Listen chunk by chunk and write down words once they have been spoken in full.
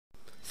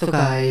So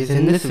guys,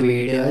 in this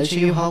video I'll show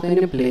you how can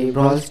you play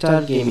Brawl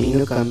Star game in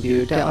your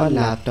computer or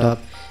laptop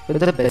with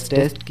the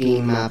bestest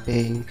key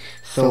mapping.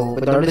 So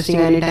without wasting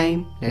any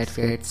time, let's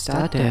get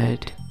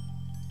started.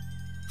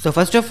 So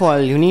first of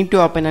all, you need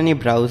to open any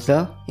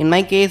browser. In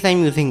my case, I'm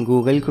using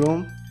Google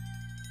Chrome,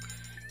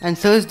 and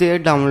search there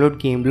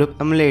download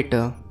Gameloop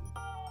emulator.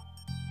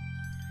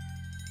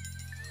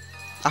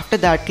 After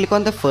that, click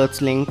on the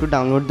first link to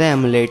download the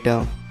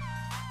emulator.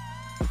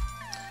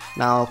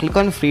 Now click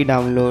on free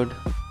download.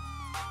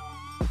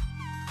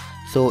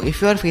 So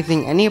if you are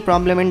facing any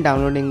problem in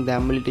downloading the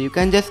emulator, you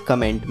can just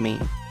comment me.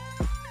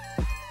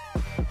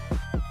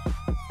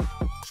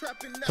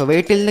 So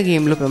wait till the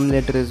Gameloop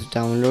emulator is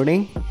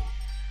downloading.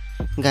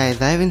 Guys,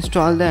 I have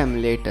installed the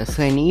emulator,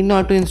 so I need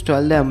not to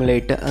install the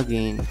emulator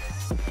again.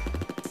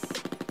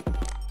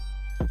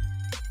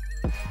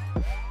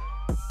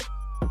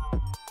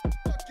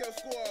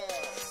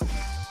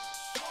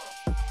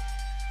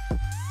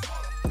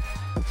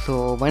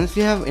 So once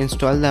you have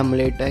installed the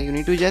emulator, you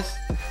need to just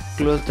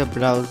close the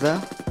browser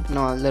and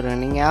all the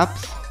running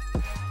apps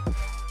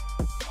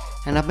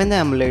and open the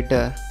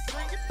emulator.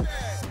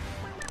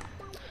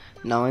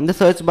 Now in the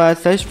search bar,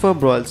 search for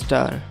Brawl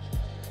Star.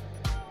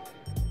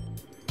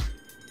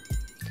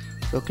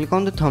 So click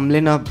on the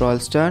thumbnail of Brawl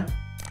Star.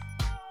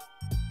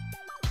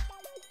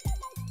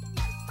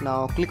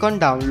 Now click on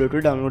download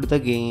to download the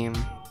game.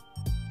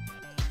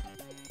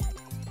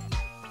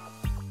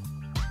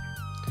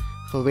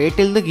 So wait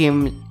till the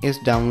game is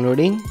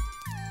downloading.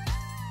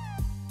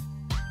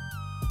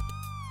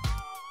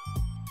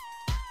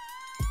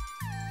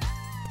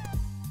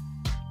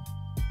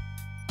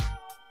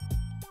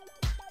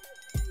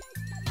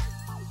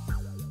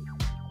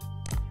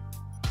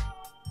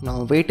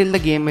 Now wait till the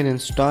game is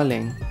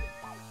installing.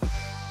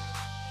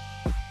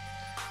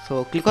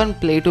 So click on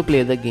play to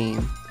play the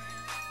game.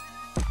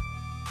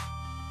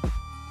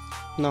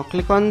 Now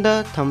click on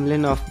the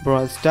thumbnail of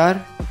Brawl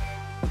Star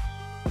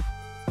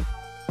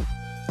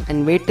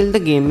and wait till the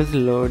game is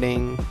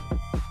loading.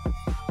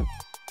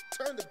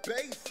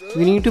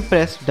 We need to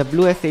press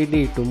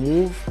WSAD to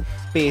move,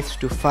 space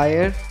to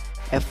fire,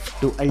 F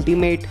to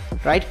ultimate,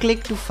 right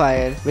click to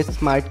fire with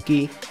smart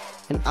key,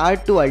 and R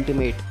to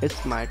ultimate with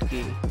smart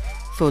key.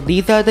 So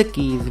these are the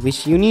keys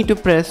which you need to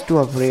press to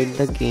upgrade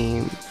the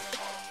game.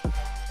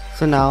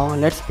 So now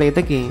let's play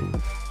the game.